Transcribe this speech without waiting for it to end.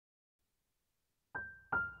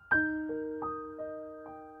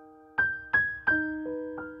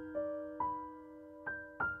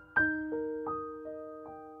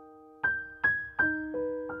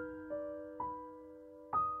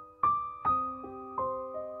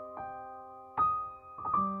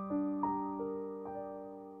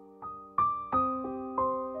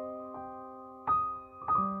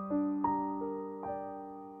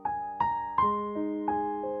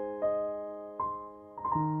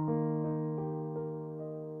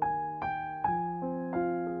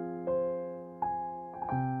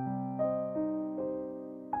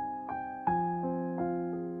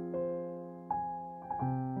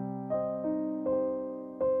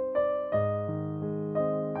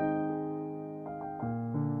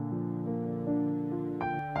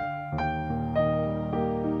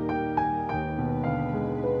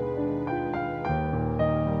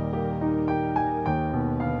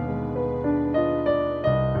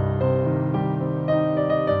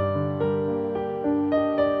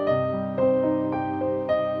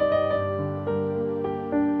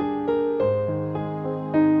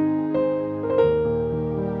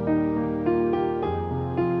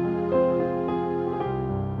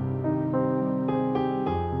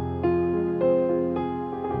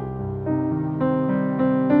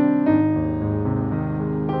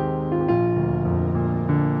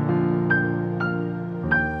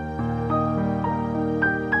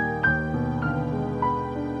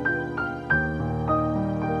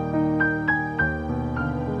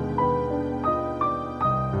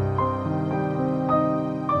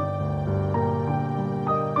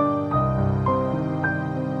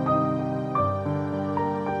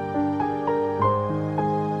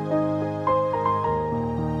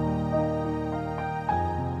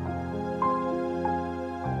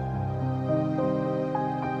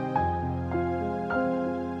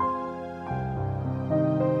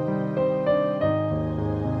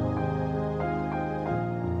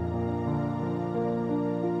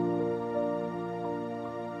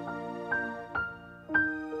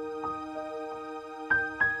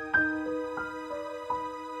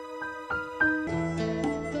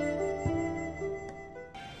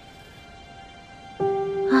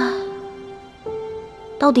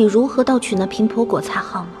到底如何盗取那平婆果才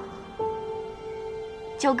好呢？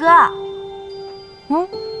九哥，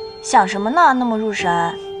想什么呢？那么入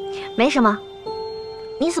神？没什么。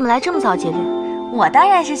你怎么来这么早，节律？我当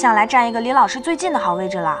然是想来占一个离老师最近的好位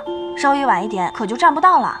置了，稍微晚一点可就占不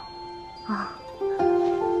到了。啊。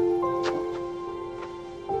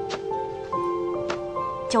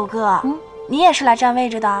九哥，你也是来占位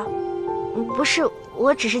置的？不是，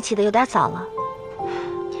我只是起得有点早了。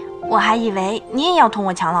我还以为你也要同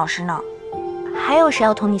我抢老师呢。还有谁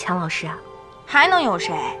要同你抢老师啊？还能有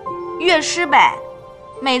谁？乐师呗。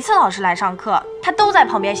每次老师来上课，他都在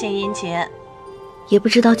旁边献殷勤。也不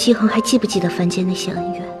知道姬恒还记不记得凡间那些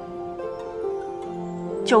恩怨。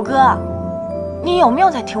九哥，你有没有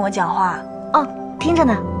在听我讲话？哦，听着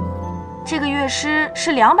呢。这个乐师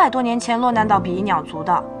是200多年前落难到比翼鸟族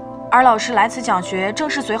的，而老师来此讲学正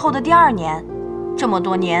是随后的第2年。这么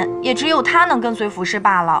多年，也只有他能跟随服侍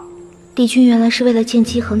罢了。帝君原来是为了见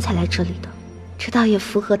姬恒才来这里的，这倒也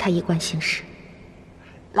符合他一贯行事。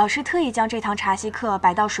老师特意将这堂茶席课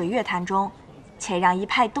摆到水月潭中，且让一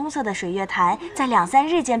派东色的水月潭在2、3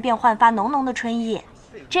日间便焕发浓浓的春意，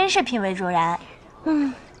真是品味卓然。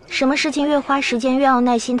什么事情越花时间越要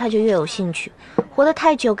耐心，他就越有兴趣。活得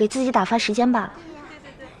太久，给自己打发时间罢了。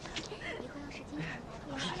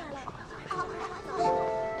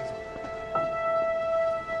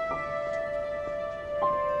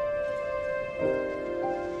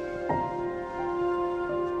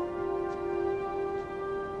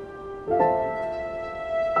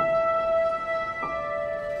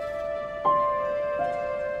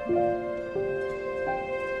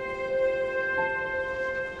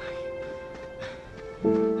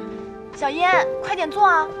小燕，快点坐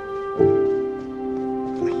啊！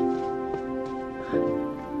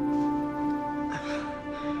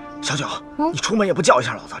小九，你出门也不叫一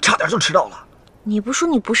下老子，差点就迟到了。你不说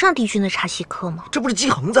你不上帝君的茶席课吗？这不是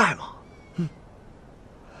姬恒在吗？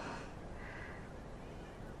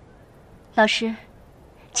老师，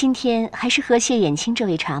今天还是喝谢衍清这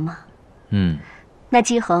位茶吗？那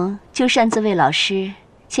姬恒就擅自为老师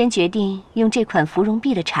先决定用这款芙蓉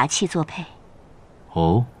碧的茶器作配。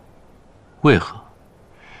哦，为何？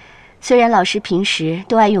虽然老师平时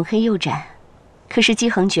都爱用黑釉盏，可是姬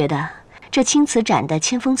恒觉得这青瓷盏的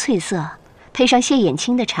千峰翠色，配上谢衍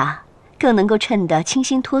清的茶，更能够衬得清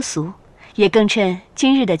新脱俗，也更衬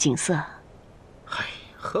今日的景色。嗨，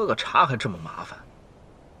喝个茶还这么麻烦，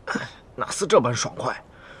哪似这般爽快？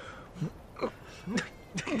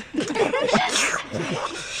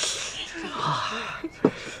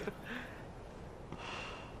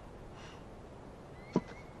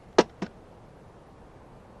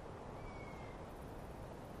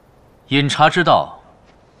饮茶之道，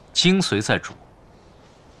精髓在煮。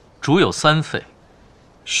煮有3沸：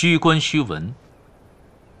虚观虚闻。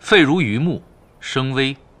沸如鱼目，生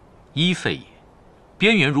微，1沸也；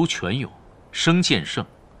边缘如泉涌，生渐盛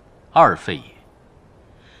，2沸也；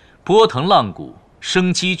波腾浪谷，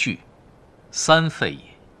生积聚，3沸也。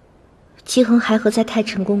姬恒还和在太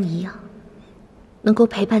晨宫一样，能够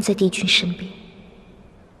陪伴在帝君身边，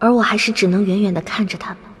而我还是只能远远地看着他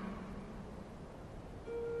们。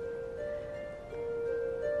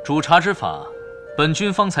煮茶之法，本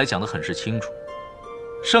君方才讲得很是清楚，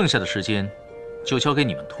剩下的时间就交给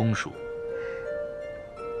你们通书。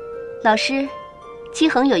老师，姬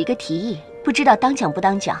恒有一个提议，不知道当讲不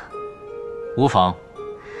当讲？无妨。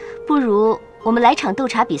不如我们来场斗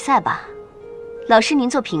茶比赛吧。老师您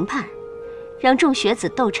做评判，让众学子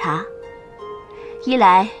斗茶。一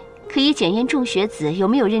来可以检验众学子有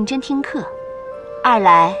没有认真听课，二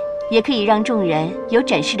来也可以让众人有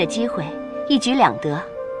展示的机会，一举两得。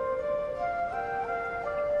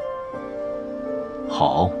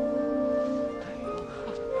好。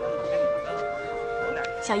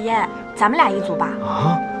小燕，咱们俩一组吧。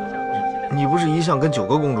啊？你不是一向跟九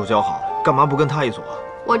哥公主交好，干嘛不跟她一组啊？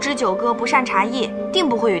我知九哥不善茶艺，定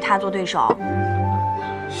不会与他做对手。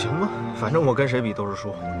行吧，反正我跟谁比都是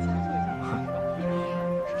输。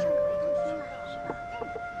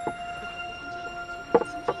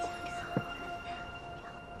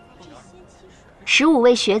15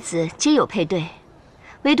位学子皆有配对，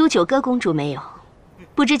唯独九歌公主没有。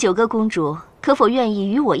不知九歌公主可否愿意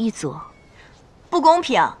与我一组？不公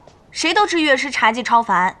平，谁都知乐师茶技超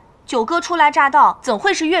凡，九歌初来乍到，怎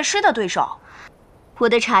会是乐师的对手？我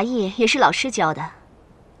的茶艺也是老师教的。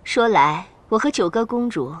说来，我和九歌公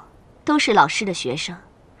主都是老师的学生，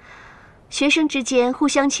学生之间互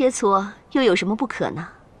相切磋，又有什么不可呢？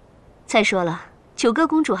再说了，九歌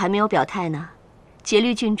公主还没有表态呢，节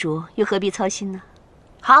律郡主又何必操心呢？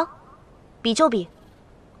好，比就比，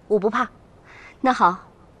我不怕。那好，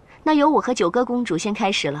那由我和九歌公主先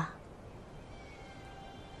开始了。